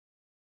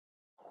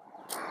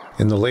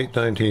In the late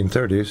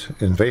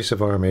 1930s,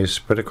 invasive armies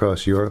spread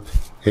across Europe,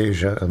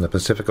 Asia, and the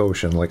Pacific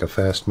Ocean like a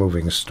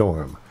fast-moving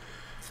storm.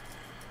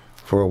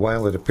 For a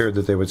while it appeared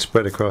that they would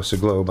spread across the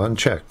globe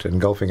unchecked,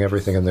 engulfing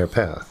everything in their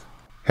path.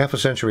 Half a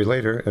century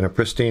later, in a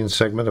pristine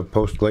segment of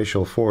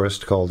post-glacial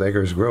forest called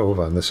Eggers Grove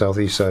on the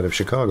southeast side of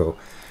Chicago,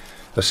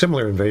 a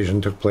similar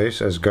invasion took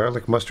place as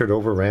garlic mustard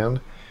overran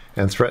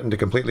and threatened to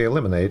completely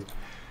eliminate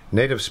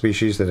native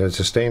species that had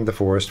sustained the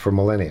forest for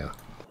millennia.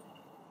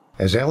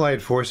 As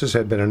Allied forces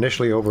had been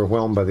initially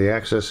overwhelmed by the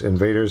Axis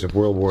invaders of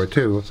World War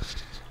II,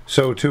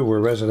 so too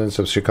were residents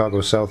of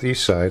Chicago's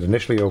southeast side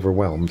initially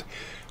overwhelmed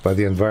by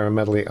the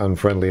environmentally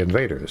unfriendly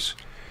invaders.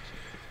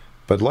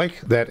 But like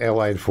that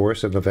Allied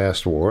force in the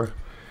vast war,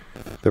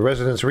 the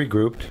residents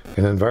regrouped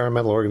in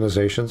environmental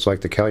organizations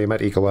like the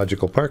Calumet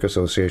Ecological Park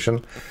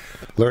Association,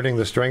 learning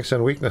the strengths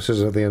and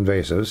weaknesses of the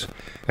invasives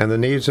and the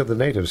needs of the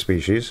native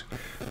species,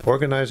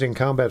 organizing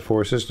combat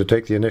forces to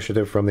take the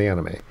initiative from the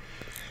enemy.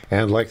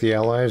 And like the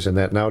Allies in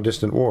that now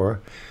distant war,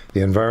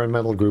 the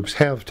environmental groups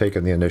have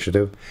taken the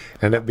initiative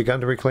and have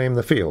begun to reclaim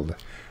the field,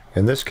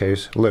 in this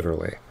case,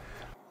 literally.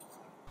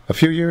 A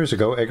few years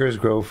ago, Eggers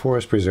Grove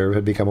Forest Preserve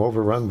had become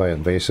overrun by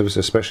invasives,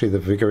 especially the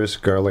vigorous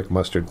garlic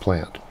mustard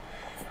plant.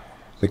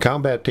 The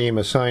combat team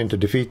assigned to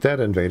defeat that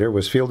invader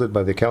was fielded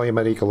by the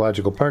Calumet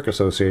Ecological Park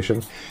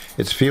Association,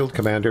 its field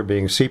commander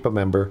being CEPA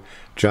member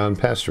John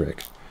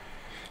Pasterik.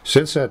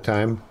 Since that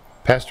time,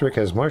 Pasterik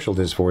has marshaled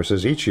his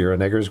forces each year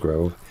in Eggers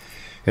Grove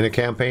in a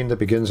campaign that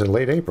begins in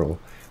late April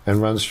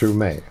and runs through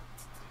May.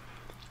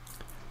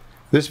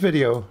 This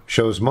video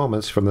shows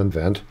moments from the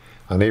event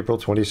on April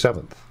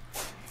 27th.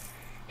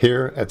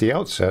 Here, at the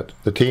outset,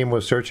 the team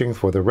was searching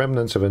for the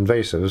remnants of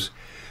invasives,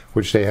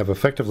 which they have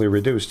effectively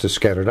reduced to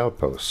scattered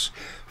outposts,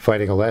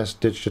 fighting a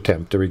last-ditch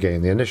attempt to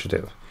regain the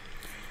initiative.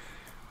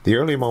 The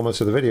early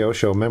moments of the video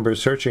show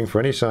members searching for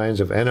any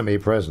signs of enemy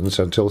presence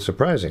until,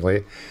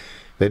 surprisingly,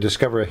 they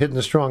discover a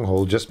hidden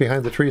stronghold just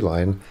behind the tree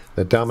line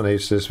that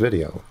dominates this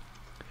video.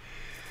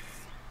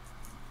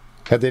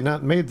 Had they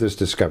not made this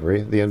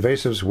discovery, the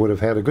invasives would have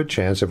had a good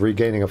chance of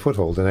regaining a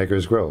foothold in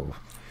Eggers Grove.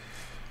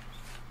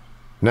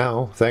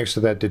 Now, thanks to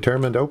that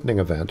determined opening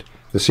event,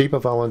 the CEPA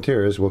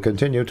volunteers will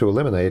continue to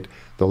eliminate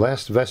the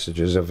last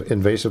vestiges of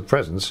invasive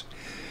presence,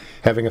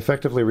 having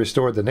effectively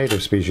restored the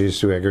native species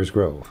to Eggers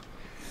Grove.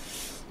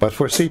 But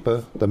for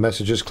CEPA, the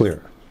message is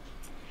clear.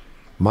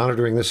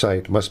 Monitoring the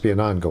site must be an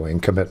ongoing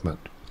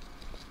commitment.